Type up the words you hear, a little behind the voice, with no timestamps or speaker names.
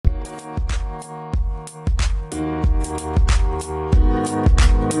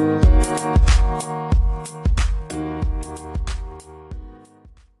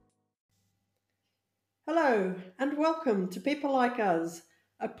to People Like Us,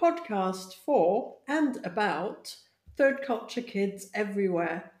 a podcast for and about third culture kids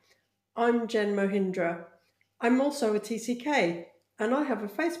everywhere. I'm Jen Mohindra. I'm also a TCK, and I have a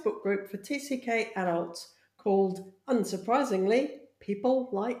Facebook group for TCK adults called, unsurprisingly, People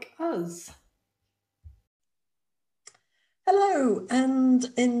Like Us. Hello,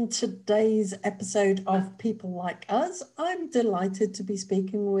 and in today's episode of People Like Us, I'm delighted to be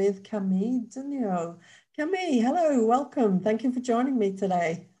speaking with Camille Deniau. Camille, hello, welcome. Thank you for joining me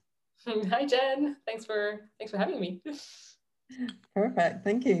today. Hi, Jen. Thanks for having me. Perfect,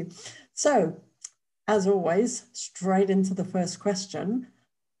 thank you. So, as always, straight into the first question.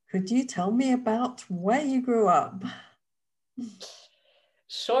 Could you tell me about where you grew up?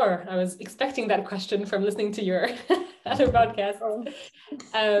 Sure. I was expecting that question from listening to your other podcast.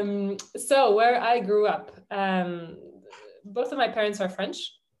 So where I grew up, both of my parents are French.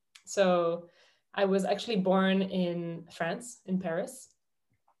 So I was actually born in France, in Paris.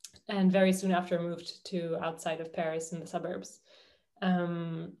 And very soon after moved to outside of Paris in the suburbs.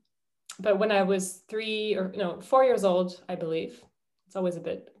 But when I was 4 years old, I believe, it's always a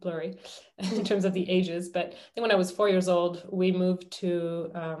bit blurry in terms of the ages, but I think when I was 4 years old, we moved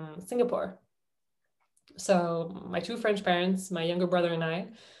to Singapore. So my two French parents, my younger brother and I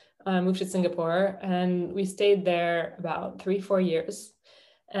moved to Singapore, and we stayed there about 3-4 years.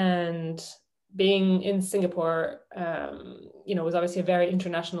 And being in Singapore, was obviously a very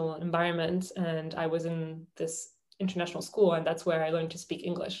international environment, and I was in this international school, and that's where I learned to speak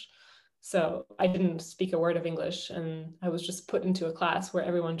English. So I didn't speak a word of English, and I was just put into a class where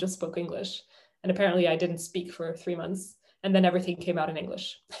everyone just spoke English. And apparently I didn't speak for 3 months, and then everything came out in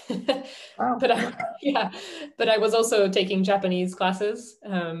English. Wow. But I was also taking Japanese classes.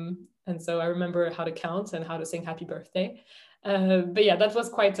 And so I remember how to count and how to sing happy birthday. But yeah, that was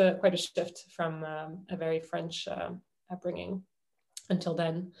quite a shift from a very French upbringing until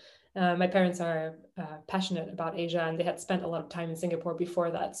then. My parents are passionate about Asia, and they had spent a lot of time in Singapore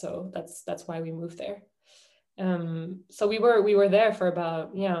before that, so that's why we moved there. So we were there for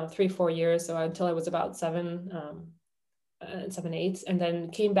about 3-4 years, so until I was about 7, 8, and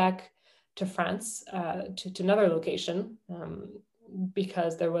then came back to France to another location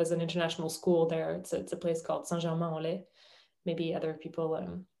because there was an international school there. It's a place called Saint-Germain-en-Laye. Maybe other people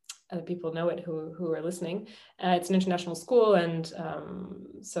know it who are listening. It's an international school, and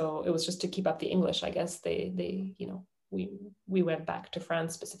so it was just to keep up the English, I guess. We went back to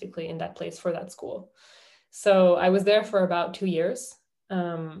France specifically in that place for that school. So I was there for about 2 years,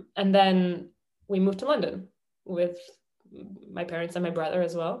 and then we moved to London with my parents and my brother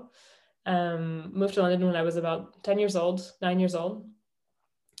as well. Moved to London when I was about 9 years old,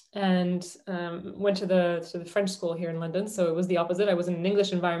 and went to the French school here in London. So it was the opposite. I was in an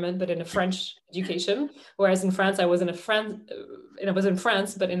English environment, but in a French education. Whereas in France, I was in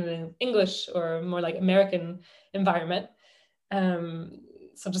France, but in an English or more like American environment.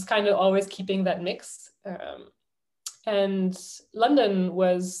 So just kind of always keeping that mix. And London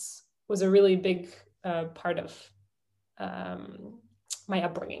was a really big part of my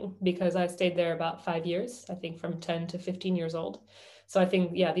upbringing, because I stayed there about 5 years, I think from 10 to 15 years old. So I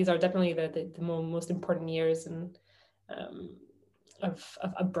think, these are definitely the most important years of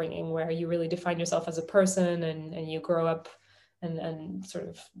upbringing, where you really define yourself as a person, and you grow up and sort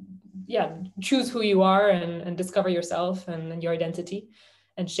of, choose who you are and discover yourself and your identity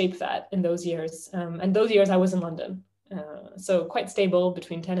and shape that in those years. And those years I was in London. So quite stable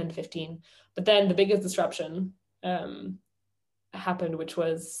between 10 and 15. But then the biggest disruption happened, which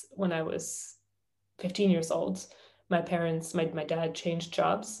was when I was 15 years old. My parents, my dad changed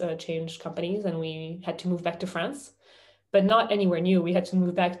jobs, changed companies, and we had to move back to France, but not anywhere new. We had to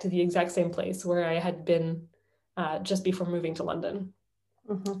move back to the exact same place where I had been just before moving to London.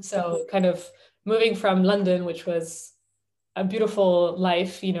 Mm-hmm. So kind of moving from London, which was a beautiful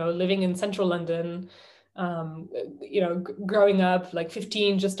life, living in central London, growing up like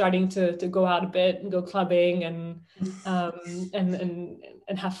 15, just starting to go out a bit and go clubbing and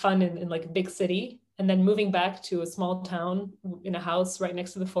have fun in like a big city. And then moving back to a small town in a house right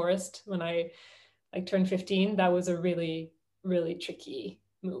next to the forest when I turned 15, that was a really, really tricky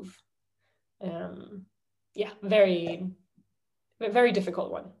move. Very, very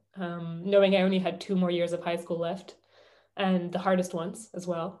difficult one. Knowing I only had 2 more years of high school left, and the hardest ones as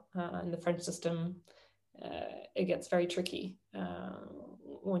well. In the French system, it gets very tricky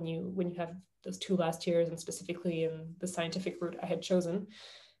when you have those 2 last years, and specifically in the scientific route I had chosen.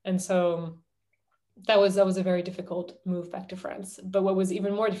 And so that was a very difficult move back to France. But what was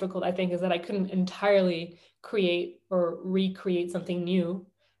even more difficult, I think, is that I couldn't entirely create or recreate something new,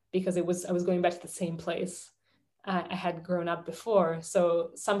 because I was going back to the same place. I had grown up before.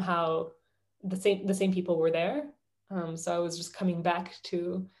 So somehow the same people were there. So I was just coming back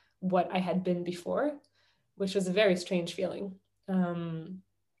to what I had been before, which was a very strange feeling. And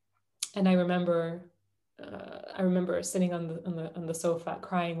I remember sitting on the sofa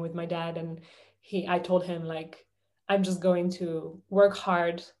crying with my dad, and I told him, like, I'm just going to work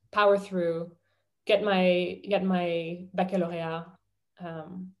hard, power through, get my baccalaureate,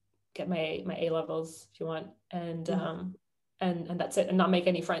 um, get my A levels if you want, and that's it, and not make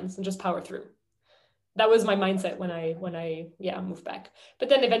any friends and just power through. That was my mindset when I moved back. But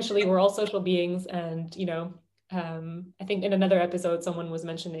then eventually we're all social beings, and I think in another episode someone was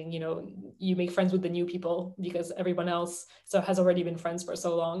mentioning, you make friends with the new people because everyone else has already been friends for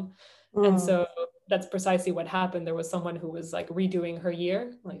so long. And so that's precisely what happened. There was someone who was like redoing her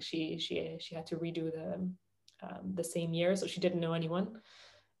year, like she had to redo the same year, so she didn't know anyone,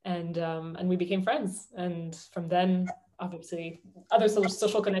 and we became friends. And from then, obviously, other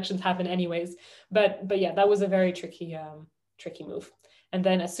social connections happen anyways. But yeah, that was a very tricky move. And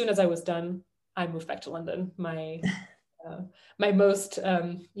then as soon as I was done, I moved back to London, my most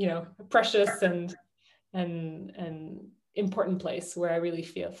precious and important place, where I really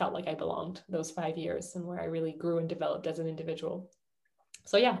felt like I belonged those 5 years, and where I really grew and developed as an individual.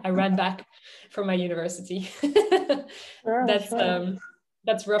 So yeah, I ran back from my university. that's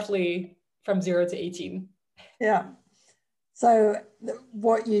that's roughly from 0 to 18. Yeah. So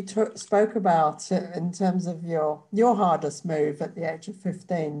what you spoke about in terms of your hardest move at the age of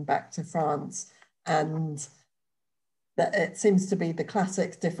 15 back to France, and that it seems to be the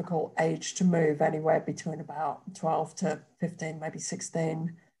classic difficult age to move, anywhere between about 12 to 15, maybe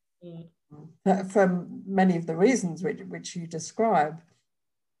 16, for many of the reasons which you describe.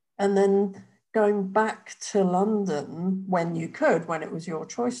 And then going back to London when you could, when it was your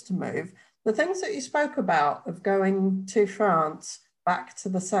choice to move, the things that you spoke about of going to France, back to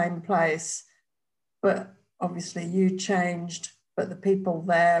the same place, but obviously you changed, but the people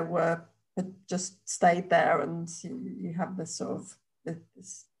there had just stayed there, and you have this sort of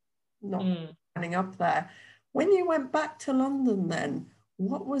this not running up there. When you went back to London then,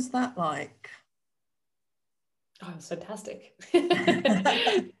 what was that like? Oh, it was fantastic.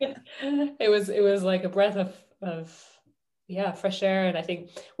 It was like a breath of fresh air. And I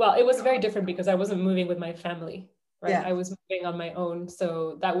think, well, it was very different because I wasn't moving with my family, right? Yeah. I was moving on my own.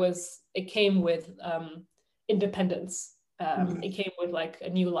 So it came with independence. It came with like a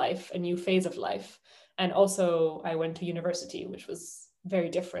new life, a new phase of life. And also I went to university, which was very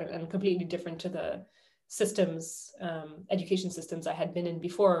different and completely different to the systems, education systems I had been in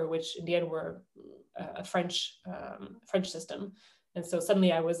before, which in the end were a French system. And so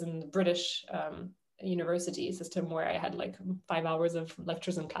suddenly I was in the British university system, where I had like 5 hours of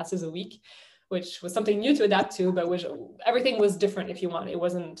lectures and classes a week, which was something new to adapt to, but which everything was different, if you want. It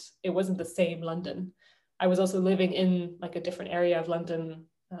wasn't the same London. I was also living in like a different area of London,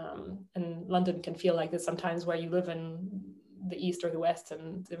 and London can feel like this sometimes, where you live in the East or the West,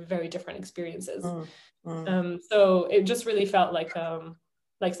 and they're very different experiences. So it just really felt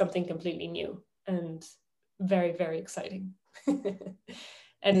like something completely new and very, very exciting.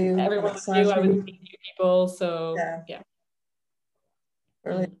 And everyone was new. I was meeting new people. So yeah.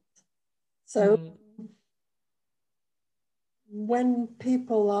 Brilliant. So when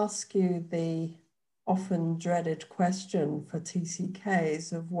people ask you the often dreaded question for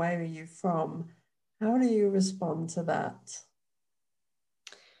TCKs of where are you from, how do you respond to that?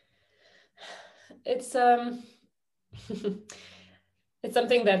 It's it's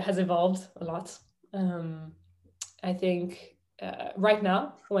something that has evolved a lot. I think right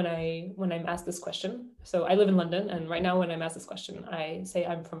now, when I'm asked this question, so I live in London, and right now when I'm asked this question, I say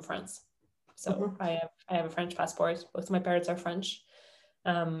I'm from France. So I have a French passport. Both of my parents are French.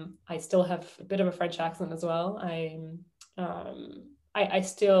 I still have a bit of a French accent as well. I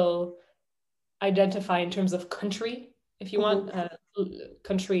still identify in terms of country, if you want,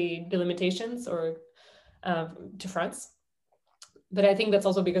 country delimitations, or to France. But I think that's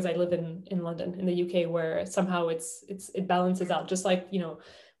also because I live in London, in the UK, where somehow it balances out. Just like,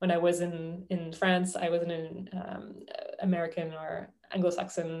 when I was in France, I was in an American or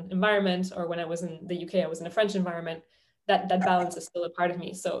Anglo-Saxon environment, or when I was in the UK, I was in a French environment. That balance is still a part of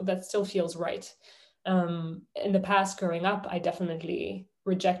me, so that still feels right. In the past, growing up, I definitely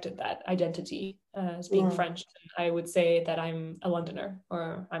rejected that identity as being French. I would say that I'm a Londoner,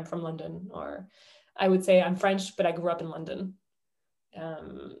 or I'm from London, or I would say I'm French, but I grew up in London.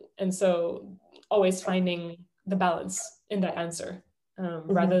 And so always finding the balance in that answer,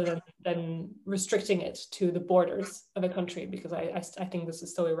 rather than restricting it to the borders of a country, because I think this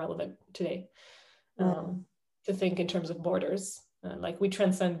is so irrelevant today. To to think in terms of borders. Like we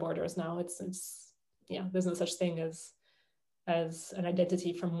transcend borders now. It's yeah, there's no such thing as an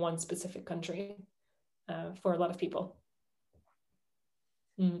identity from one specific country for a lot of people.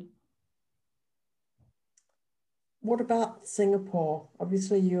 Mm. What about Singapore?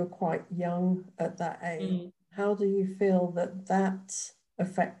 Obviously, you were quite young at that age. Mm. How do you feel that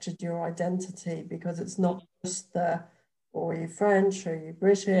affected your identity? Because it's not just the, or you French or you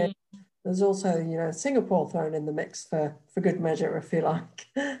British. Mm. There's also, you know, Singapore thrown in the mix for good measure, I feel like.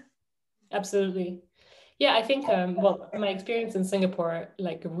 Absolutely. Yeah, I think, well, my experience in Singapore,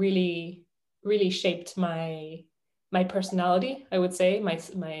 like really, really shaped my personality, I would say,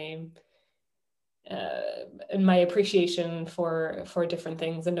 and my appreciation for different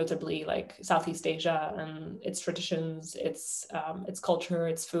things, and notably like Southeast Asia and its traditions, its culture,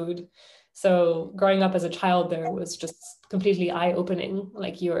 its food. So growing up as a child there was just completely eye-opening.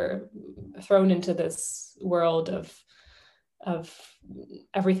 Like you're thrown into this world of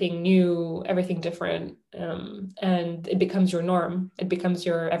everything new, everything different, and it becomes your norm. It becomes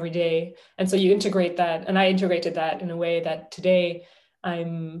your everyday, and so you integrate that. And I integrated that in a way that today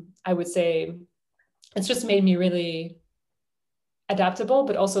I would say it's just made me really adaptable,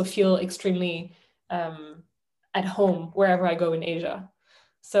 but also feel extremely at home wherever I go in Asia.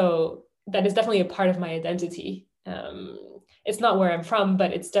 So that is definitely a part of my identity. It's not where I'm from,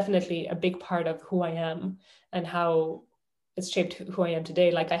 but it's definitely a big part of who I am and how it's shaped who I am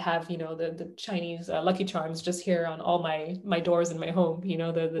today. Like I have, you know, the Chinese Lucky Charms just here on all my doors in my home, you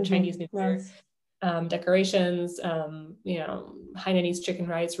know, the Chinese New Year. Nice. Decorations, you know, Hainanese chicken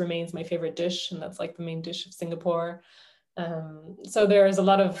rice remains my favorite dish, and that's like the main dish of Singapore. So there's a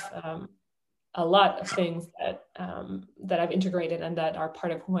lot of things that that I've integrated and that are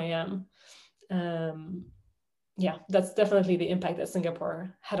part of who I am. Yeah, that's definitely the impact that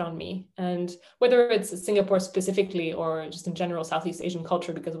Singapore had on me. And whether it's Singapore specifically or just in general Southeast Asian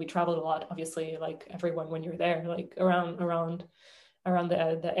culture, because we traveled a lot, obviously, like everyone when you're there, like around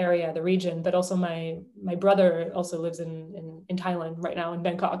the area, the region. But also my brother also lives in Thailand right now, in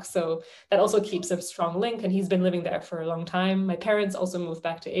Bangkok. So that also keeps a strong link, and he's been living there for a long time. My parents also moved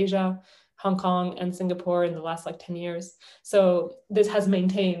back to Asia, Hong Kong and Singapore in the last like 10 years. So this has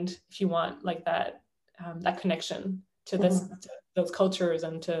maintained, if you want, like that connection to to those cultures,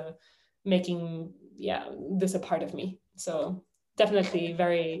 and to making this a part of me. So definitely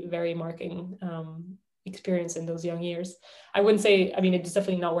very, very marking experience in those young years. I wouldn't say, I mean, it's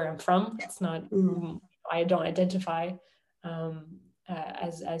definitely not where I'm from. It's not, I don't identify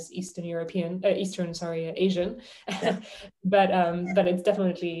as Eastern European, Asian, Yeah. but it's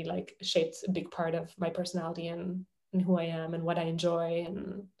definitely like shaped a big part of my personality and who I am and what I enjoy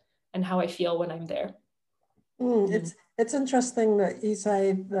and how I feel when I'm there. It's interesting that you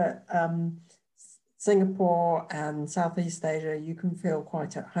say that Singapore and Southeast Asia, you can feel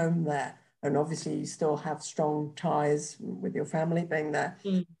quite at home there. And obviously you still have strong ties with your family being there.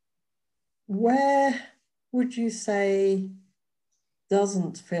 Where would you say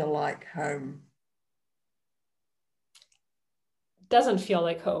doesn't feel like home? Doesn't feel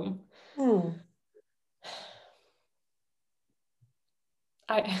like home.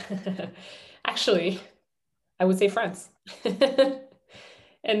 I actually, I would say France.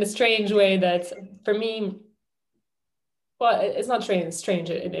 In a strange way that for me, well, it's not strange, it's strange.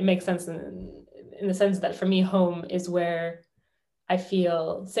 It makes sense in the sense that for me, home is where I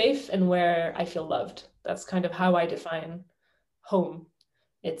feel safe and where I feel loved. That's kind of how I define home.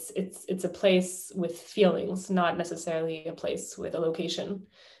 It's a place with feelings, not necessarily a place with a location.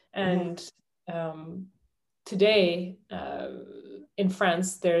 And today in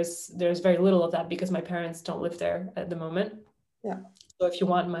France, there's very little of that because my parents don't live there at the moment. Yeah. So if you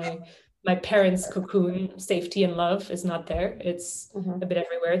want, my parents' cocoon, safety and love is not there. It's a bit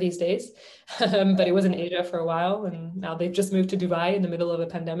everywhere these days, but it was in Asia for a while, and now they've just moved to Dubai in the middle of a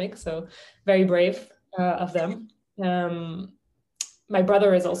pandemic. So very brave of them. My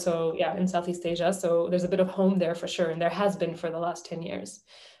brother is also in Southeast Asia, so there's a bit of home there for sure, and there has been for the last 10 years.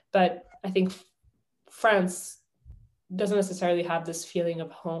 But I think France doesn't necessarily have this feeling of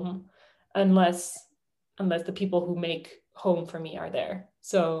home unless the people who make home for me are there.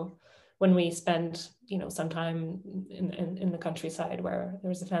 So when we spend some time in the countryside where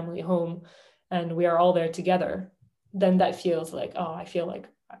there's a family home and we are all there together, then that feels like, oh, I feel like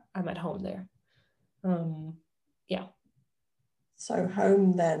I'm at home there. So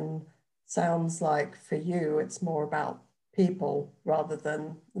home then sounds like for you it's more about people rather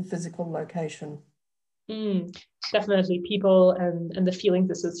than the physical location. Definitely people and the feelings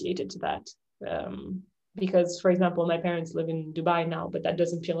associated to that. Because, for example, my parents live in Dubai now, but that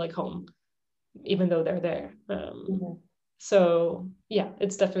doesn't feel like home. even though they're there. So yeah,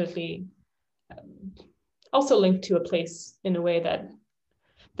 it's definitely also linked to a place in a way that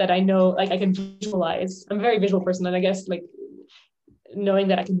I know, like I can visualize. I'm a very visual person, and I guess like knowing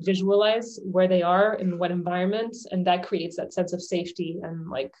that I can visualize where they are in what environment, and that creates that sense of safety and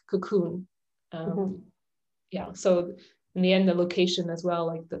like cocoon. Yeah, so in the end, the location as well,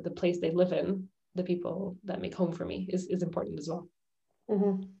 like the place they live in, the people that make home for me is important as well.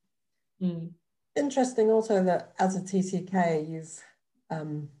 Interesting also that as a TCK, you've,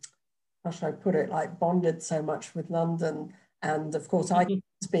 how should I put it, like bonded so much with London. And of course, I can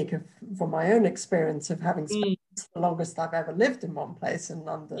speak from my own experience of having spent the longest I've ever lived in one place in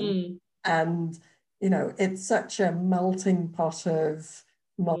London. And, you know, it's such a melting pot of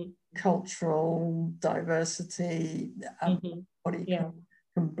multicultural diversity. Everybody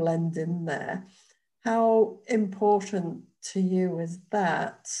can blend in there. How important to you is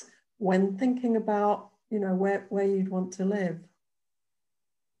that when thinking about, you know, where you'd want to live?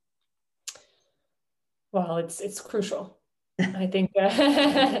 Well, it's crucial. I think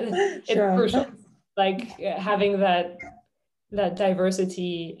it's crucial. Like having that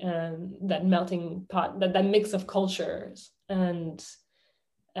diversity and that melting pot, that mix of cultures, and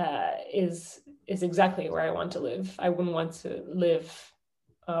is exactly where I want to live. I wouldn't want to live,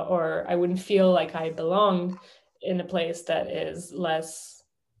 or I wouldn't feel like I belonged in a place that is less,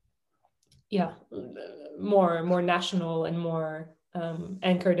 more national and more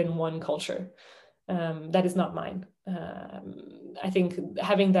anchored in one culture. That is not mine. I think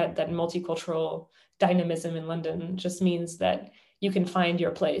having that multicultural dynamism in London just means that you can find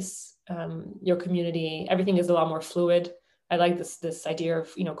your place, your community. Everything is a lot more fluid. I like this idea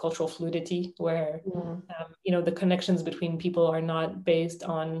of, you know, cultural fluidity, where you know, the connections between people are not based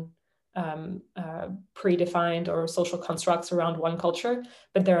on predefined or social constructs around one culture,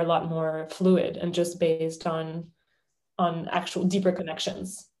 but they're a lot more fluid and just based on actual deeper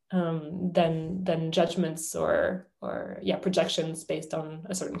connections than judgments or projections based on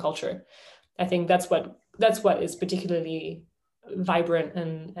a certain culture. I think that's what is particularly vibrant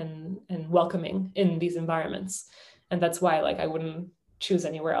and welcoming in these environments, and that's why like I wouldn't choose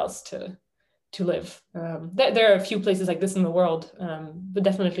anywhere else to live. There are a few places like this in the world, but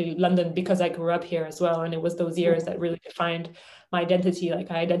definitely London, because I grew up here as well, and it was those years that really defined my identity.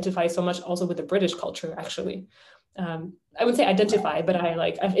 Like I identify so much also with the British culture, actually. I wouldn't say identify, but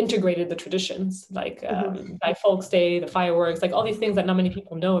I've integrated the traditions, like Guy Fawkes Day, the fireworks, like all these things that not many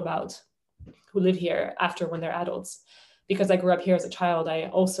people know about who live here after when they're adults. Because I grew up here as a child, I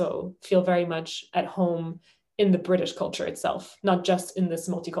also feel very much at home in the British culture itself, not just in this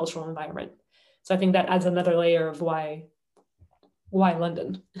multicultural environment. So I think that adds another layer of why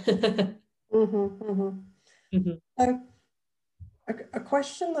London. So a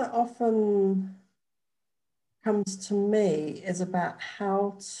question that often comes to me is about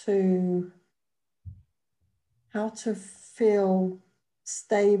how to feel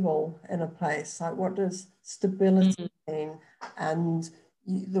stable in a place. Like, what does stability mean? And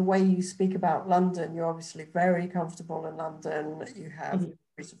the way you speak about London, you're obviously very comfortable inOndon. You have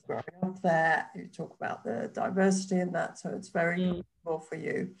memories of growing up there. You talk about the diversity in that, so it's very comfortable for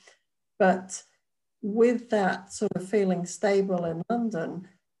you. But with that sort of feeling stable in London,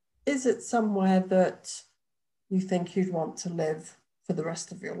 is it somewhere that you think you'd want to live for the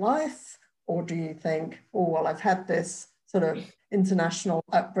rest of your life? Or do you think, oh, well, I've had this sort of international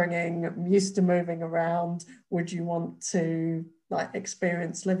upbringing, I'm used to moving around. Would you want to like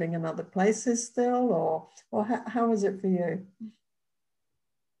experience living in other places still? Or how is it for you?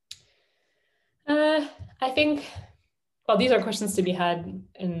 I think, well, these are questions to be had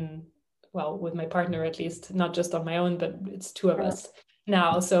with my partner, at least, not just on my own, but it's two of us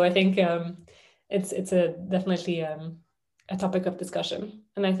now. So I think it's definitely a topic of discussion.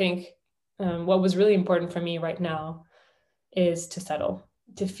 And I think what was really important for me right now is to settle,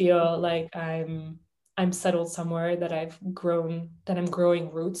 to feel like I'm settled somewhere, that I'm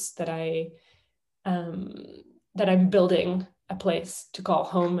growing roots, that I'm building a place to call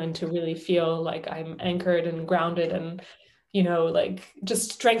home, and to really feel like I'm anchored and grounded, and, you know, like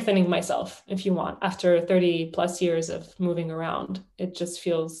just strengthening myself, if you want. After 30 plus years of moving around, it just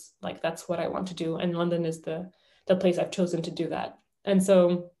feels like that's what I want to do. And London is the place I've chosen to do that. And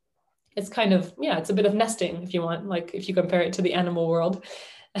so it's kind of, it's a bit of nesting, if you want, like if you compare it to the animal world,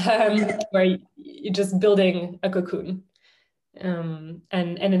 where you're just building a cocoon. And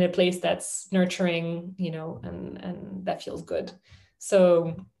in a place that's nurturing, you know, and that feels good.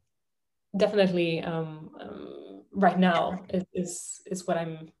 So definitely right now is what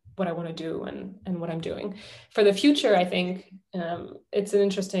I want to do, and what I'm doing. For the future, I think it's an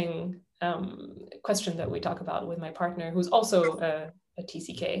interesting question that we talk about with my partner, who's also a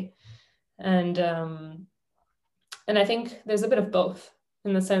TCK. And I think there's a bit of both,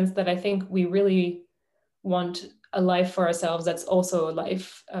 in the sense that I think we really want a life for ourselves that's also a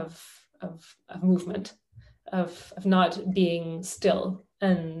life of movement, of not being still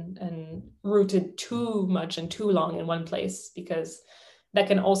and rooted too much and too long in one place, because that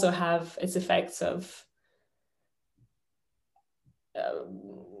can also have its effects of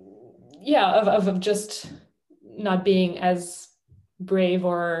just not being as brave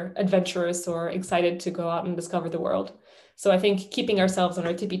or adventurous or excited to go out and discover the world. So I think keeping ourselves on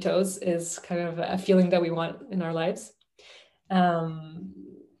our tippy toes is kind of a feeling that we want in our lives. And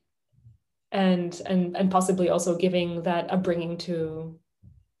possibly also giving that upbringing to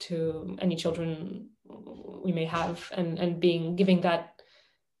any children we may have, and giving that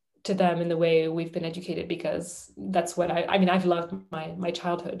to them in the way we've been educated, because that's what I mean, I've loved my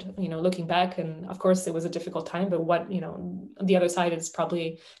childhood, looking back, and of course it was a difficult time, but what, the other side is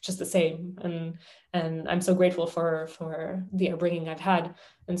probably just the same. And I'm so grateful for the upbringing I've had.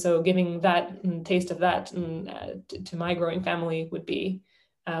 And so giving that and taste of that and to my growing family would be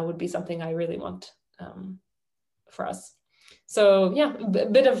something I really want for us. So yeah, a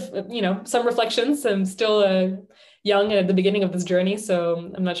bit of, some reflections. I'm still young at the beginning of this journey,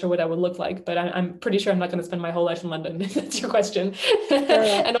 so I'm not sure what that would look like, but I'm pretty sure I'm not going to spend my whole life in London, if that's your question.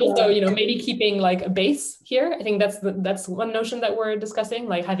 And also, maybe keeping like a base here. I think that's one notion that we're discussing,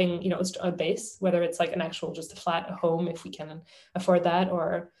 like having, a base, whether it's like an actual, just a flat, a home, if we can afford that,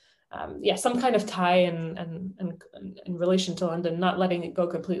 or some kind of tie and in relation to London, not letting it go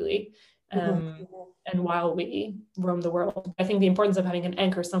completely. And while we roam the world, I think the importance of having an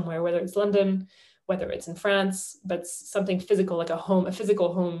anchor somewhere, whether it's London, whether it's in France, but something physical, like a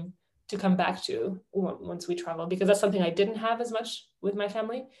physical home to come back to once we travel, because that's something I didn't have as much with my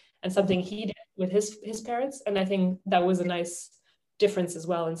family, and something he did with his parents. And I think that was a nice difference as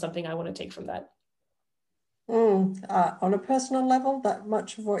well, and something I want to take from that. On a personal level, that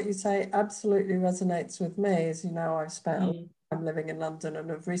much of what you say absolutely resonates with me. As you know, I've spent a lot of time living in London and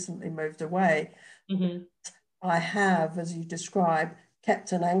have recently moved away. I have, as you describe,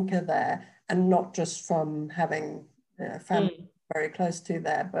 kept an anchor there, and not just from having family very close to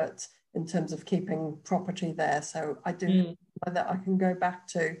there, but in terms of keeping property there. So I do know that I can go back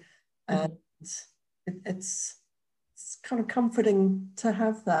to, and it's kind of comforting to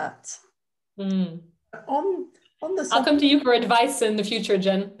have that. On the I'll come to you for advice in the future,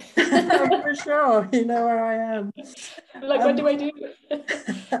 Jen. For sure, you know where I am. Like, what do I do?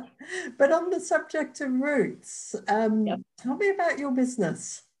 But on the subject of roots, tell me about your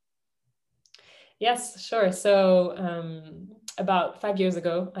business. Yes, sure. So about 5 years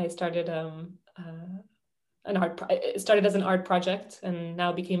ago, I started it started as an art project, and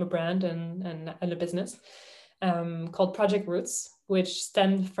now became a brand and a business called Project Roots, which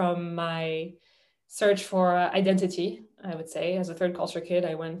stemmed from my search for identity. I would say, as a third culture kid,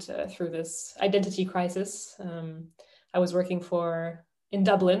 I went through this identity crisis. I was working in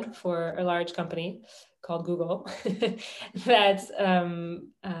Dublin for a large company called Google that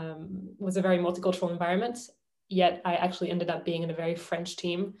was a very multicultural environment. Yet I actually ended up being in a very French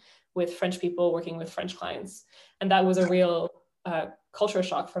team with French people working with French clients. And that was a real culture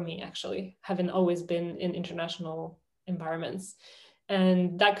shock for me, actually, having always been in international environments.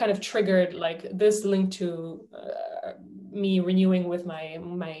 And that kind of triggered like this link to me renewing with my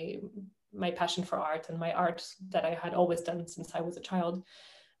passion for art, and my art that I had always done since I was a child,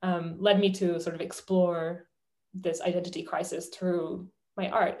 led me to sort of explore this identity crisis through my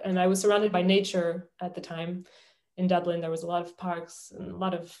art. And I was surrounded by nature at the time. In Dublin, there was a lot of parks and a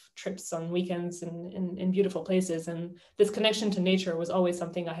lot of trips on weekends in beautiful places. And this connection to nature was always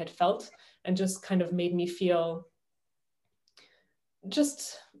something I had felt, and just kind of made me feel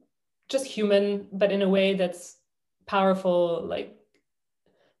just human, but in a way that's powerful, like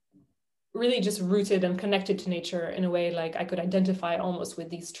really just rooted and connected to nature in a way like I could identify almost with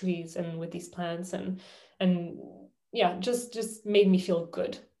these trees and with these plants, and yeah, just made me feel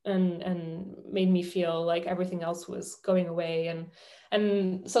good, and made me feel like everything else was going away.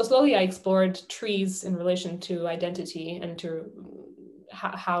 And so slowly I explored trees in relation to identity, and to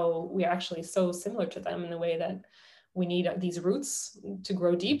how we are actually so similar to them, in the way that we need these roots to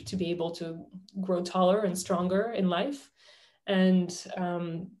grow deep, to be able to grow taller and stronger in life. And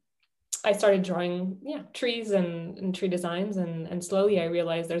I started drawing trees and tree designs, and slowly I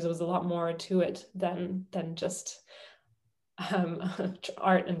realized there was a lot more to it than just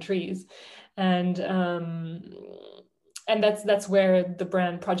art and trees. And that's where the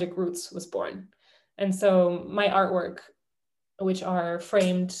brand Project Roots was born. And so my artwork which are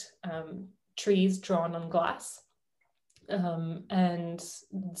framed trees drawn on glass. And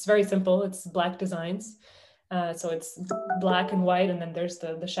it's very simple. It's black designs. So it's black and white, and then there's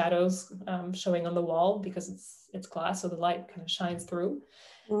the shadows showing on the wall because it's glass, so the light kind of shines through.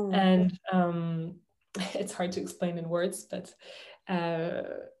 And it's hard to explain in words, but yeah,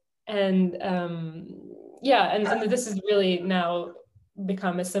 and this is really now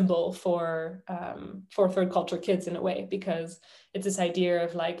become a symbol for third culture kids in a way, because it's this idea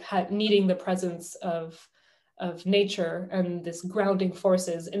of like needing the presence of nature and this grounding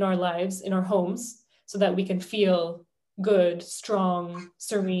forces in our lives, in our homes, so that we can feel good, strong,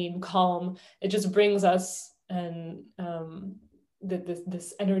 serene, calm. It just brings us and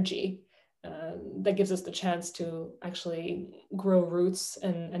this energy that gives us the chance to actually grow roots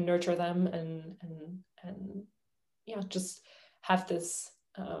and nurture them and yeah, just have this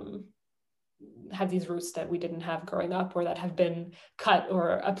have these roots that we didn't have growing up, or that have been cut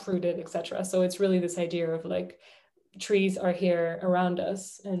or uprooted, etc. So it's really this idea of like trees are here around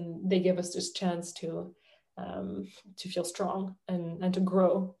us, and they give us this chance to feel strong and to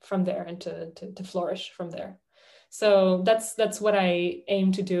grow from there, and to flourish from there. So that's what I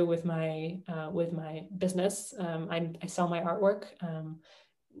aim to do with my business. I sell my artwork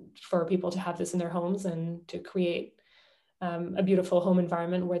for people to have this in their homes and to create a beautiful home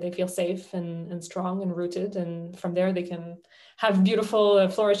environment where they feel safe and strong and rooted, and from there they can have beautiful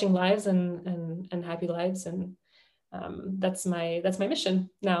flourishing lives and happy lives. And that's my mission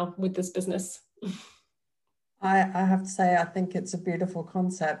now with this business. I have to say, I think it's a beautiful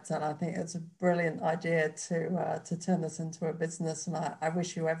concept, and I think it's a brilliant idea to turn this into a business, and I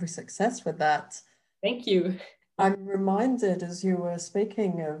wish you every success with that. Thank you. I'm reminded as you were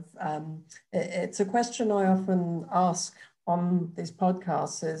speaking of, it's a question I often ask on these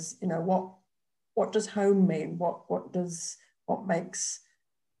podcasts is, you know, what does home mean? What makes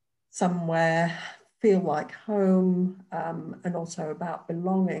somewhere feel like home, and also about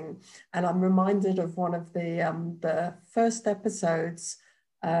belonging. And I'm reminded of one of the first episodes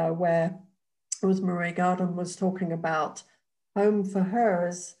where Marie Garden was talking about home for her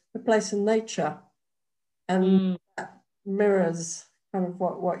as a place in nature. And that mirrors kind of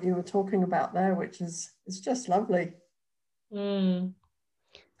what you were talking about there, which is just lovely.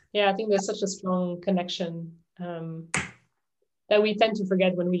 Yeah, I think there's such a strong connection that we tend to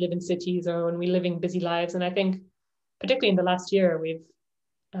forget when we live in cities or when we live in busy lives. And I think particularly in the last year, we've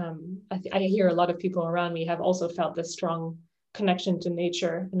I hear a lot of people around me have also felt this strong connection to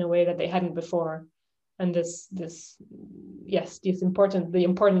nature in a way that they hadn't before. And the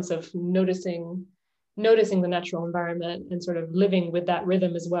importance of noticing the natural environment and sort of living with that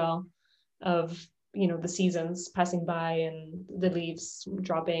rhythm as well, of, you know, the seasons passing by and the leaves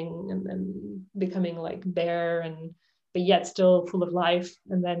dropping and then becoming like bare, and but yet still full of life,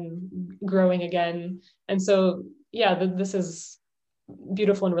 and then growing again. And so yeah, this is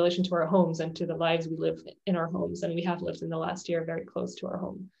beautiful in relation to our homes and to the lives we live in our homes, and we have lived in the last year very close to our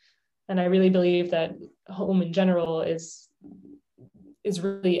home. And I really believe that home in general is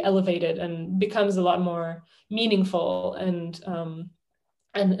really elevated and becomes a lot more meaningful and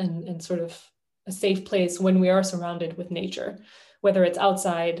sort of a safe place when we are surrounded with nature, whether it's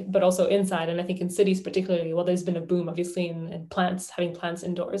outside but also inside. And I think in cities particularly, well, there's been a boom obviously in plants, having plants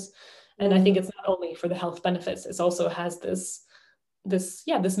indoors. And I think it's not only for the health benefits, it also has this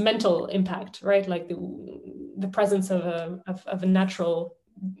mental impact, right? Like the presence of a natural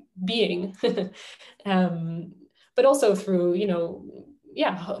being, but also through, you know,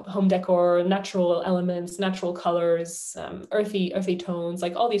 home decor, natural elements, natural colors, earthy tones,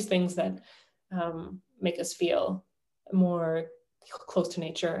 like all these things that make us feel more close to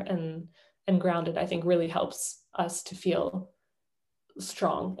nature and grounded. I think really helps us to feel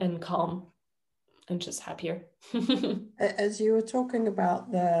strong and calm and just happier. As you were talking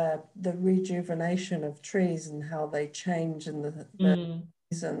about the rejuvenation of trees and how they change in the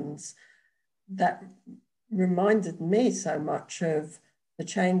seasons, that reminded me so much of the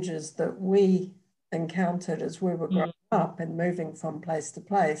changes that we encountered as we were growing up and moving from place to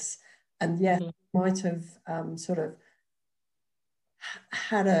place. And yes, might have sort of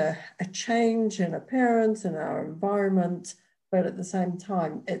had a change in appearance in our environment, but at the same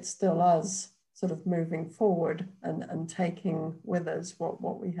time, it's still us sort of moving forward and taking with us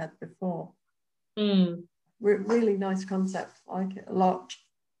what we had before. Really nice concept. I like it a lot.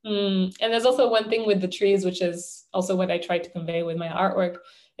 And there's also one thing with the trees, which is also what I try to convey with my artwork,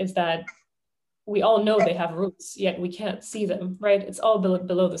 is that we all know they have roots, yet we can't see them, right? It's all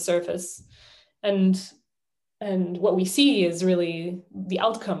below the surface. And what we see is really the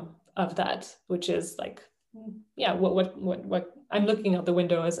outcome of that, which is like yeah, what I'm looking out the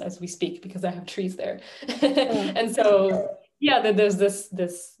window as we speak, because I have trees there. Oh, And so yeah, there's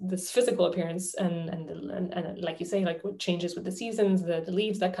this physical appearance, and like you say, like what changes with the seasons, the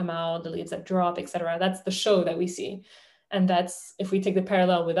leaves that come out, the leaves that drop, etc. That's the show that we see. And that's, if we take the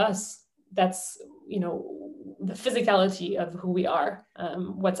parallel with us, that's, you know, the physicality of who we are,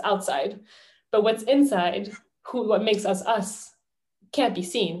 what's outside. But what's inside, what makes us us, can't be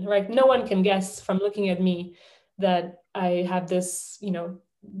seen, right? No one can guess from looking at me that I have this, you know,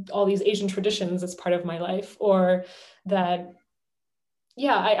 all these Asian traditions as part of my life, or that,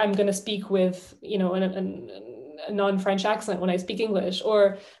 yeah, I'm going to speak with, you know, a non-French accent when I speak English,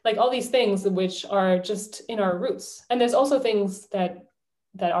 or like all these things which are just in our roots. And there's also things that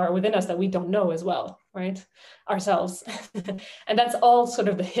are within us that we don't know as well, right? Ourselves. And that's all sort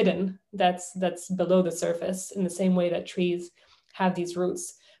of the hidden, that's below the surface, in the same way that trees have these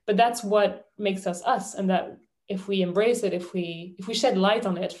roots. But that's what makes us us. And that if we embrace it, if we shed light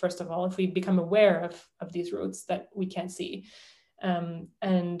on it, first of all, if we become aware of these roots that we can't see, and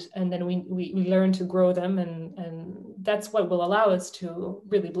then we learn to grow them, and that's what will allow us to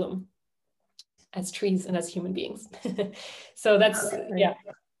really bloom as trees and as human beings. So that's, yeah,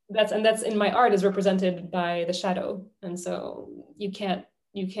 that's in my art is represented by the shadow. And so you can't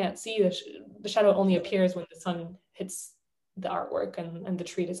see the shadow only appears when the sun hits the artwork and the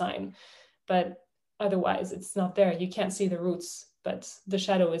tree design, but otherwise it's not there. You can't see the roots, but the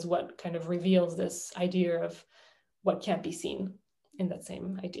shadow is what kind of reveals this idea of what can't be seen in that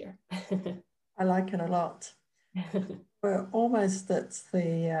same idea. I like it a lot. We're almost at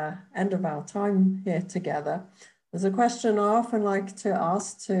the end of our time here together. There's a question I often like to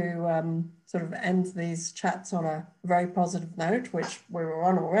ask to sort of end these chats on a very positive note, which we were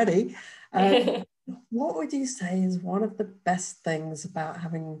on already. What would you say is one of the best things about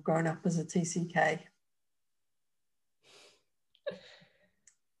having grown up as a TCK?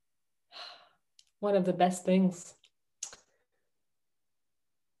 One of the best things,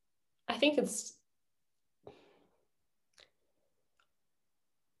 I think it's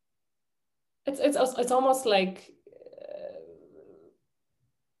almost like,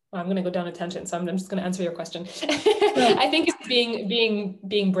 I'm going to go down a tangent, so I'm just going to answer your question. I think it's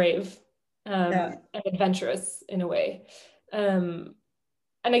being brave, and adventurous in a way. And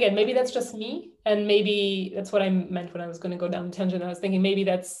again, maybe that's just me, and maybe that's what I meant when I was going to go down a tangent. I was thinking maybe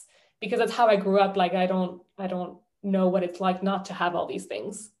that's because that's how I grew up. Like I don't know what it's like not to have all these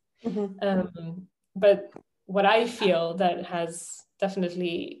things. But what I feel that has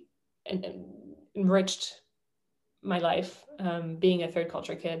definitely enriched my life, being a third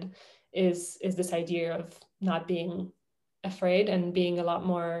culture kid, is this idea of not being afraid and being a lot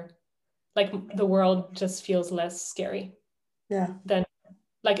more like, the world just feels less scary. Than,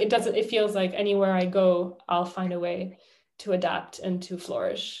 like, it feels like anywhere I go, I'll find a way to adapt and to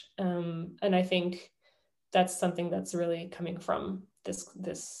flourish. And I think that's something that's really coming from this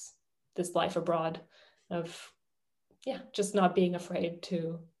life abroad of, yeah, just not being afraid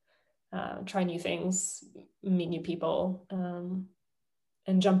to try new things, meet new people,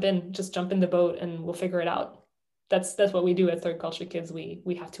 and jump in the boat, and we'll figure it out. That's what we do as third culture kids.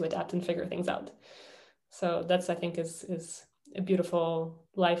 We have to adapt and figure things out. So that's, I think, is a beautiful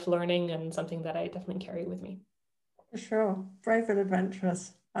life learning, and something that I definitely carry with me. For sure. Brave and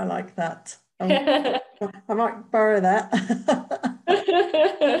adventurous. I like that. I might borrow that.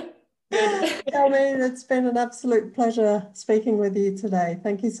 Good. Camille, it's been an absolute pleasure speaking with you today.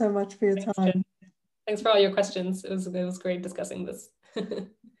 Thank you so much for your time. Thanks for all your questions. It was great discussing this.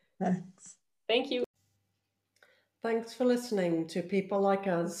 Thanks. Thank you. Thanks for listening to People Like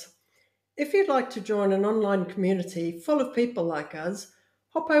Us. If you'd like to join an online community full of people like us,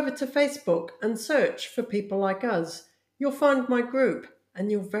 hop over to Facebook and search for People Like Us. You'll find my group,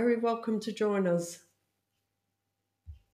 and you're very welcome to join us.